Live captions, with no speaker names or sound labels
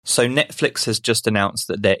So Netflix has just announced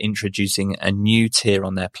that they're introducing a new tier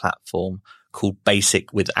on their platform called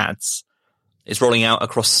Basic with Ads. It's rolling out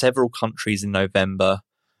across several countries in November,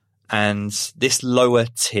 and this lower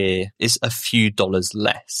tier is a few dollars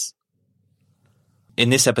less. In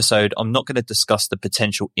this episode, I'm not going to discuss the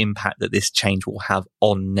potential impact that this change will have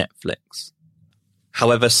on Netflix.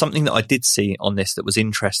 However, something that I did see on this that was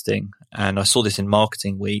interesting, and I saw this in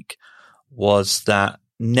Marketing Week, was that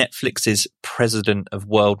Netflix's president of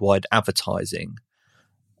worldwide advertising,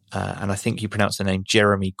 and I think you pronounce the name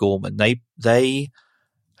Jeremy Gorman, they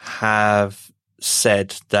have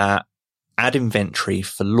said that ad inventory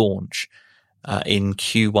for launch in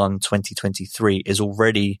Q1 2023 is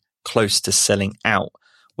already close to selling out,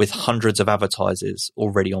 with hundreds of advertisers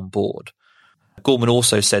already on board. Gorman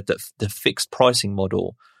also said that the fixed pricing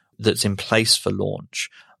model that's in place for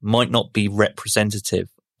launch might not be representative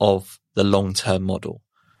of the long-term model.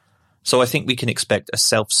 So I think we can expect a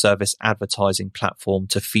self-service advertising platform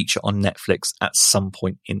to feature on Netflix at some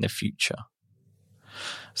point in the future.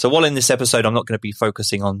 So while in this episode I'm not going to be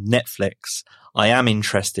focusing on Netflix, I am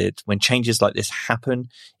interested when changes like this happen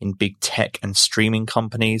in big tech and streaming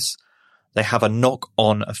companies. They have a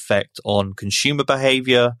knock-on effect on consumer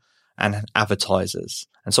behavior and advertisers.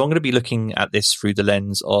 And so I'm going to be looking at this through the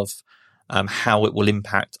lens of how it will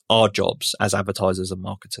impact our jobs as advertisers and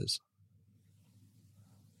marketers.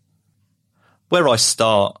 Where I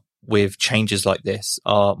start with changes like this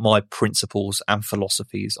are my principles and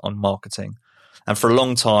philosophies on marketing. And for a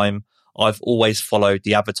long time, I've always followed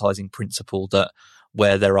the advertising principle that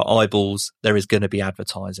where there are eyeballs, there is going to be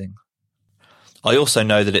advertising. I also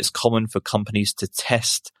know that it's common for companies to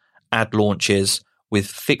test ad launches with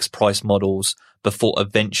fixed price models before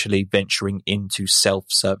eventually venturing into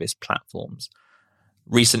self-service platforms.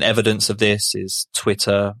 Recent evidence of this is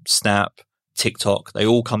Twitter, Snap, TikTok. They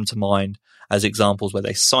all come to mind as examples where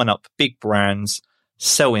they sign up big brands,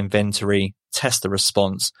 sell inventory, test the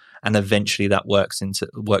response, and eventually that works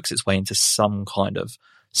its way into some kind of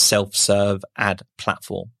self-serve ad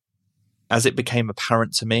platform. As it became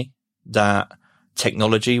apparent to me that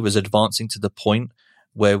technology was advancing to the point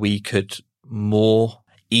where we could more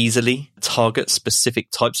easily target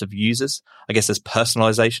specific types of users, I guess as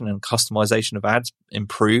personalization and customization of ads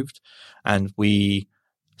improved and we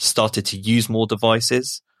started to use more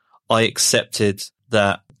devices, I accepted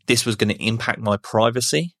that this was going to impact my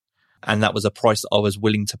privacy, and that was a price that I was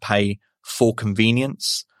willing to pay for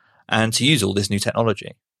convenience and to use all this new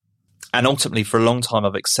technology. And ultimately, for a long time,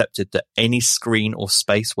 I've accepted that any screen or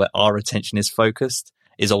space where our attention is focused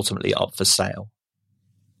is ultimately up for sale.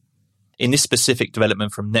 In this specific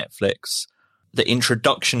development from Netflix, the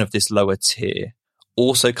introduction of this lower tier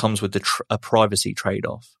also comes with a privacy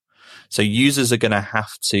trade-off. So users are going to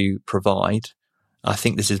have to provide, I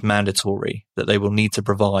think this is mandatory, that they will need to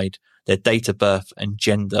provide their date of birth and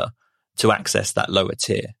gender to access that lower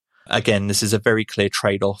tier. Again, this is a very clear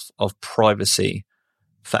trade-off of privacy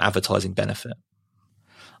for advertising benefit.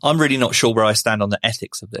 I'm really not sure where I stand on the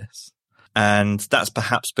ethics of this. And that's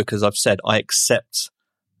perhaps because I've said I accept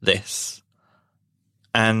this.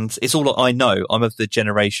 And it's all I know. I'm of the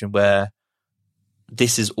generation where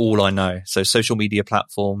this is all I know. So social media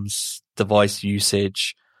platforms, device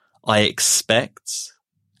usage, I expect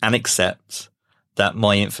and accept that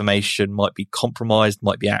my information might be compromised,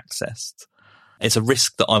 might be accessed. It's a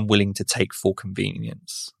risk that I'm willing to take for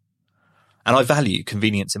convenience. And I value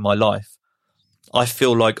convenience in my life. I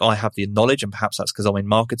feel like I have the knowledge, and perhaps that's because I'm in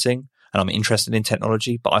marketing and I'm interested in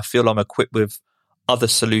technology, but I feel I'm equipped with other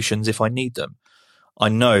solutions if I need them. I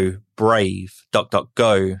know Brave,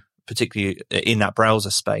 DuckDuckGo, particularly in that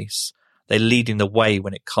browser space, they're leading the way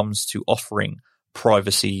when it comes to offering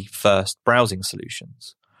privacy-first browsing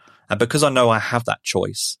solutions. And because I know I have that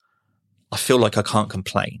choice, I feel like I can't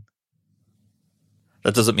complain.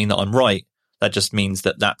 That doesn't mean that I'm right. That just means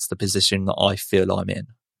that that's the position that I feel I'm in.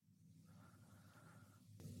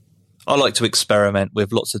 I like to experiment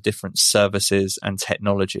with lots of different services and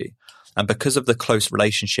technology. And because of the close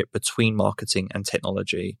relationship between marketing and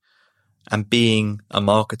technology and being a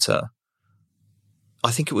marketer,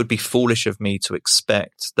 I think it would be foolish of me to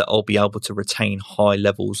expect that I'll be able to retain high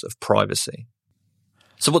levels of privacy.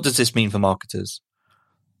 So what does this mean for marketers?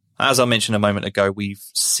 As I mentioned a moment ago, we've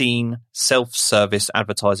seen self-service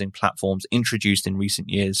advertising platforms introduced in recent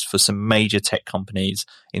years for some major tech companies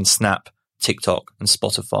in Snap, TikTok, and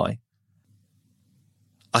Spotify.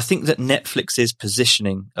 I think that Netflix's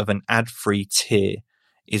positioning of an ad-free tier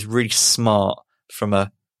is really smart from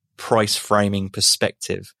a price framing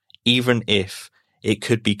perspective, even if it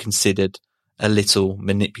could be considered a little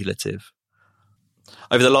manipulative.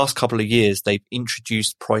 Over the last couple of years, they've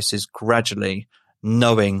introduced prices gradually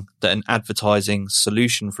knowing that an advertising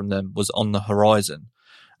solution from them was on the horizon.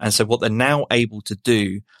 And so what they're now able to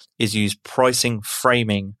do is use pricing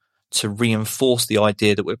framing to reinforce the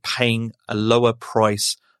idea that we're paying a lower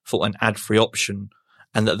price for an ad-free option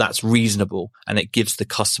and that that's reasonable and it gives the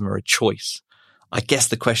customer a choice. I guess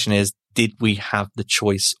the question is, did we have the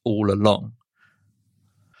choice all along?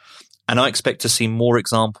 And I expect to see more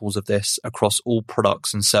examples of this across all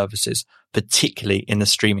products and services, particularly in the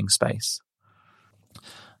streaming space.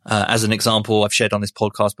 As an example, I've shared on this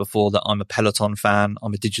podcast before that I'm a Peloton fan.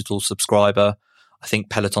 I'm a digital subscriber. I think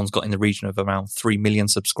Peloton's got in the region of around 3 million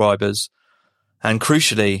subscribers. And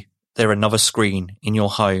crucially, they're another screen in your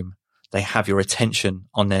home. They have your attention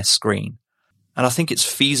on their screen. And I think it's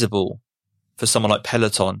feasible for someone like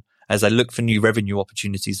Peloton, as they look for new revenue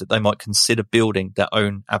opportunities, that they might consider building their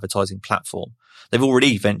own advertising platform. They've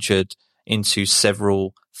already ventured into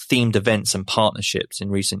several themed events and partnerships in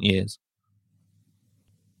recent years.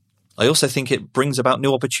 I also think it brings about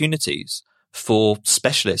new opportunities for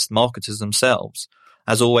specialist marketers themselves.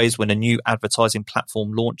 As always, when a new advertising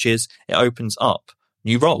platform launches, it opens up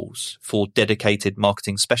new roles for dedicated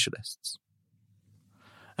marketing specialists.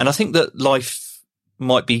 And I think that life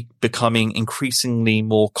might be becoming increasingly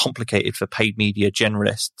more complicated for paid media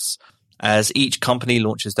generalists. As each company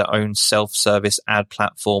launches their own self-service ad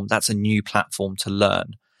platform, that's a new platform to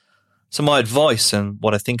learn. So my advice and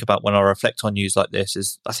what I think about when I reflect on news like this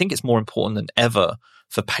is I think it's more important than ever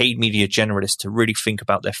for paid media generalists to really think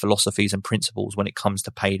about their philosophies and principles when it comes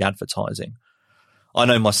to paid advertising. I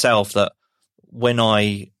know myself that when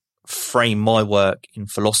I frame my work in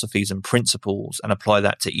philosophies and principles and apply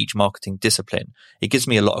that to each marketing discipline, it gives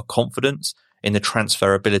me a lot of confidence in the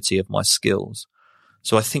transferability of my skills.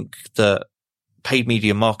 So I think that paid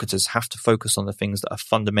media marketers have to focus on the things that are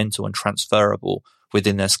fundamental and transferable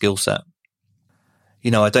within their skill set.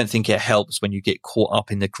 You know, I don't think it helps when you get caught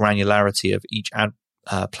up in the granularity of each ad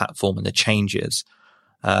platform and the changes.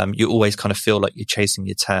 You always kind of feel like you're chasing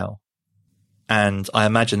your tail. And I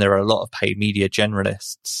imagine there are a lot of paid media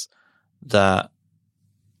generalists that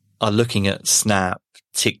are looking at Snap,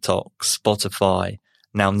 TikTok, Spotify,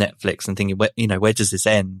 now Netflix, and thinking, where does this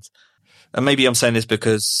end? And maybe I'm saying this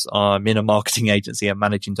because I'm in a marketing agency, I'm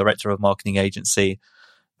managing director of a marketing agency.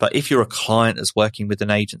 But if you're a client that's working with an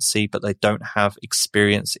agency, but they don't have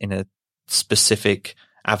experience in a specific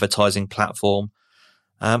advertising platform,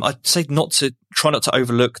 I'd say try not to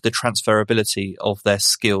overlook the transferability of their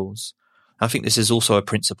skills. I think this is also a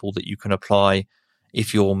principle that you can apply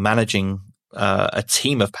if you're managing a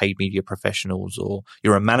team of paid media professionals, or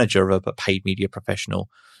you're a manager of a paid media professional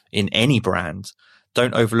in any brand.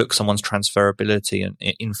 Don't overlook someone's transferability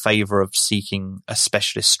in favor of seeking a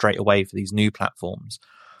specialist straight away for these new platforms.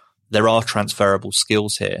 There are transferable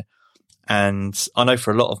skills here. And I know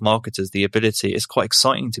for a lot of marketers, the ability is quite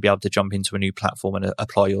exciting to be able to jump into a new platform and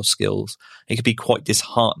apply your skills. It could be quite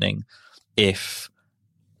disheartening if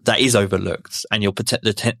that is overlooked and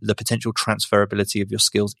the potential transferability of your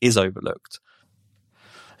skills is overlooked.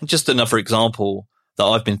 And just another example that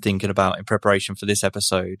I've been thinking about in preparation for this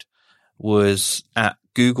episode was at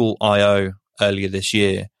Google I/O earlier this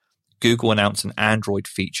year. Google announced an Android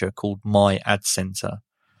feature called My Ad Center.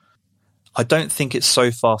 I don't think it's so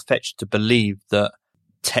far-fetched to believe that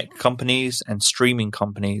tech companies and streaming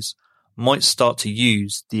companies might start to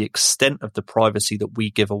use the extent of the privacy that we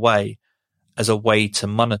give away as a way to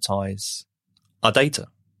monetize our data.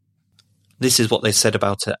 This is what they said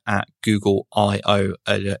about it at Google I/O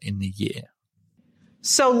earlier in the year.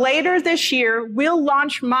 So later this year, we'll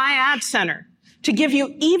launch My Ad Center to give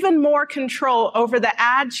you even more control over the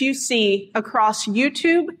ads you see across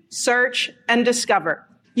YouTube, search, and discover.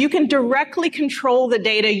 You can directly control the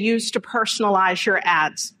data used to personalize your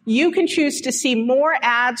ads. You can choose to see more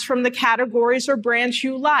ads from the categories or brands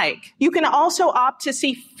you like. You can also opt to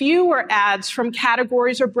see fewer ads from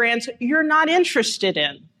categories or brands you're not interested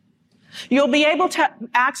in. You'll be able to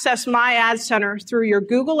access My Ad Center through your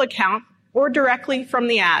Google account or directly from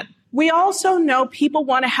the ad. We also know people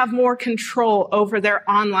want to have more control over their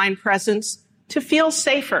online presence to feel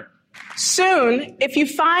safer. Soon, if you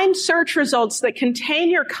find search results that contain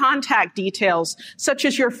your contact details, such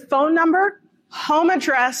as your phone number, home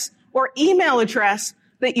address, or email address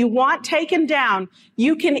that you want taken down,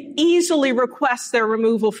 you can easily request their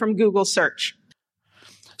removal from Google search.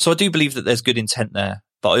 So I do believe that there's good intent there,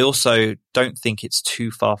 but I also don't think it's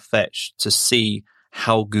too far-fetched to see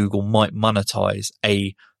how Google might monetize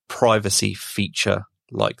a privacy feature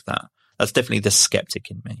like that. That's definitely the skeptic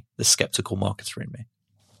in me, the skeptical marketer in me.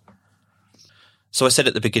 So I said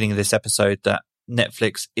at the beginning of this episode that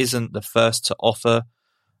Netflix isn't the first to offer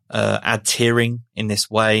ad tiering in this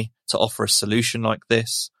way to offer a solution like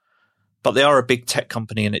this. But they are a big tech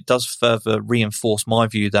company, and it does further reinforce my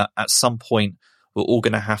view that at some point we're all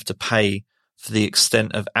going to have to pay for the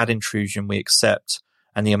extent of ad intrusion we accept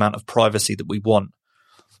and the amount of privacy that we want.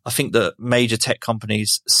 I think that major tech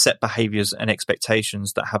companies set behaviors and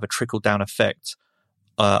expectations that have a trickle-down effect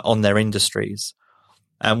on their industries.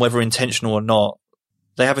 And whether intentional or not,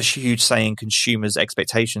 they have a huge say in consumers'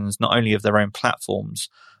 expectations, not only of their own platforms,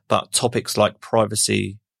 but topics like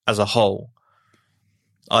privacy as a whole.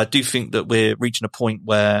 I do think that we're reaching a point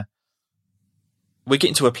where we're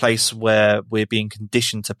getting to a place where we're being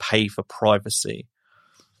conditioned to pay for privacy.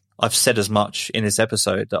 I've said as much in this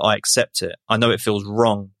episode that I accept it. I know it feels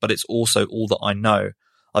wrong, but it's also all that I know.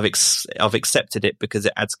 I've accepted it because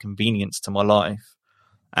it adds convenience to my life.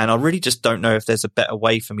 And I really just don't know if there's a better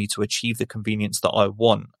way for me to achieve the convenience that I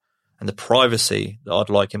want and the privacy that I'd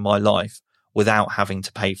like in my life without having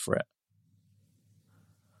to pay for it.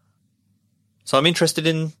 So I'm interested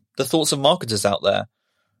in the thoughts of marketers out there.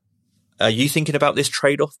 Are you thinking about this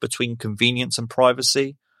trade-off between convenience and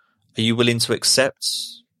privacy? Are you willing to accept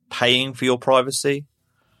paying for your privacy?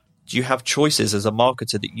 Do you have choices as a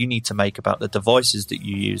marketer that you need to make about the devices that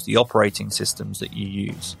you use, the operating systems that you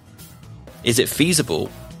use? Is it feasible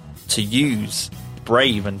to use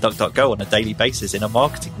Brave and DuckDuckGo on a daily basis in a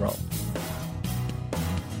marketing role?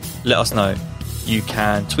 Let us know. You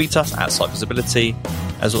can tweet us at SiteVisibility.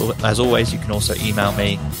 As always, you can also email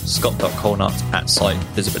me,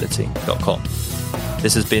 scott.colnut@sitevisibility.com.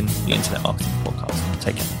 This has been the Internet Marketing Podcast.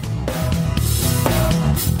 Take care.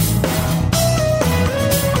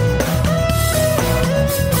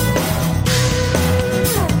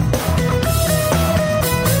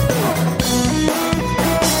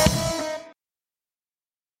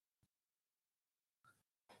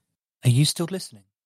 Are you still listening?